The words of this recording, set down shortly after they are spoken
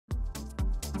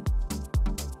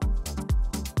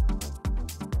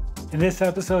In this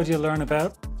episode, you'll learn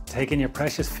about taking your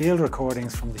precious field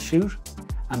recordings from the shoot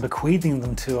and bequeathing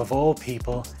them to, of all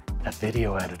people, a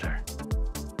video editor.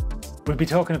 We'll be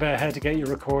talking about how to get your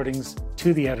recordings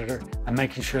to the editor and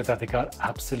making sure that they got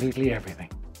absolutely everything.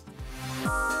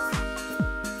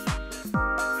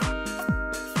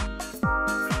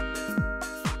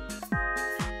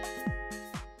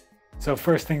 So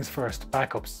first things first,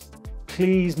 backups.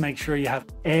 Please make sure you have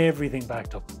everything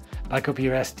backed up. Back up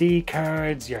your SD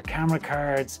cards, your camera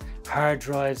cards, hard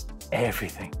drives,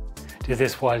 everything. Do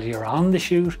this while you're on the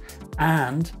shoot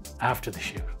and after the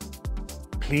shoot.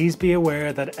 Please be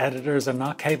aware that editors are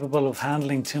not capable of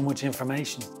handling too much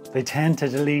information. They tend to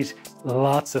delete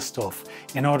lots of stuff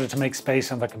in order to make space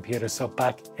on their computer, so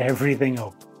back everything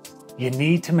up. You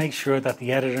need to make sure that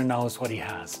the editor knows what he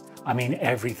has. I mean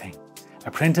everything.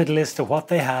 A printed list of what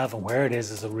they have and where it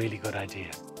is a really good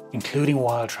idea, including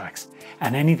wild tracks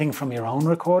and anything from your own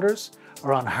recorders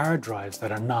or on hard drives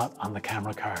that are not on the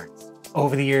camera cards.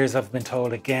 Over the years, I've been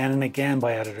told again and again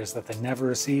by editors that they never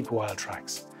received wild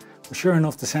tracks. But sure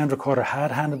enough, the sound recorder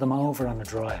had handed them over on a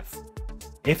drive.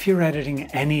 If you're editing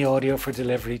any audio for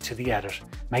delivery to the edit,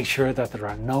 make sure that there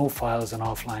are no files in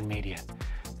offline media.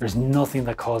 There's nothing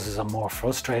that causes a more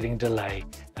frustrating delay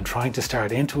than trying to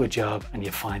start into a job and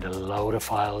you find a load of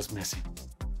files missing.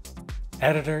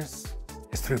 Editors,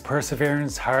 it's through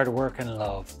perseverance, hard work and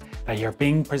love that you're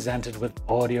being presented with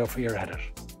audio for your edit.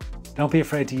 Don't be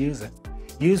afraid to use it.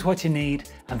 Use what you need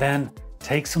and then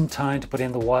take some time to put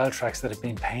in the wild tracks that have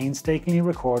been painstakingly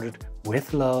recorded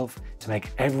with love to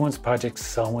make everyone's project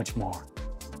so much more.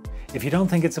 If you don't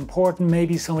think it's important,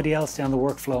 maybe somebody else down the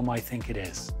workflow might think it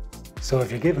is. So if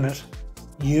you're given it,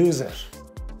 use it.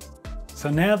 So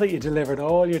now that you delivered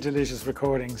all your delicious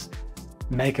recordings,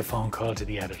 make a phone call to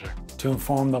the editor to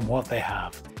inform them what they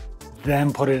have.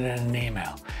 Then put it in an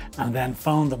email and then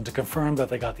phone them to confirm that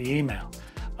they got the email.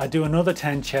 I do another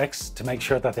 10 checks to make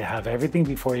sure that they have everything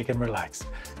before you can relax.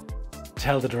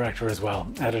 Tell the director as well,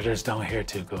 editors don't hear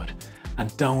too good.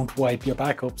 And don't wipe your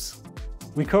backups.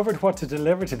 We covered what to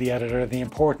deliver to the editor and the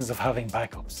importance of having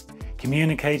backups.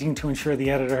 Communicating to ensure the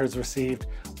editor has received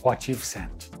what you've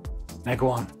sent. Now go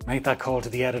on, make that call to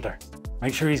the editor.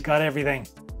 Make sure he's got everything.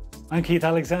 I'm Keith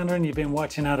Alexander and you've been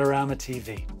watching Adorama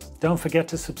TV. Don't forget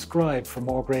to subscribe for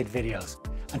more great videos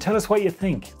and tell us what you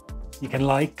think. You can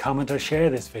like, comment or share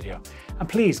this video. And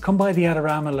please come by the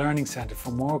Adorama Learning Centre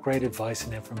for more great advice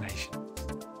and information.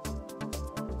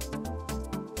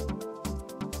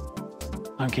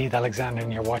 I'm Keith Alexander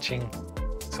and you're watching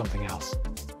something else.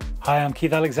 Hi, I'm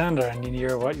Keith Alexander and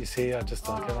you're what you see, I just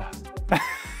don't get that.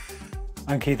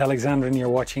 I'm Keith Alexander and you're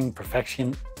watching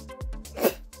Perfection.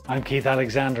 I'm Keith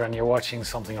Alexander and you're watching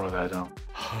something or other, I don't know.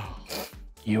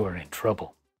 You are in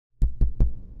trouble.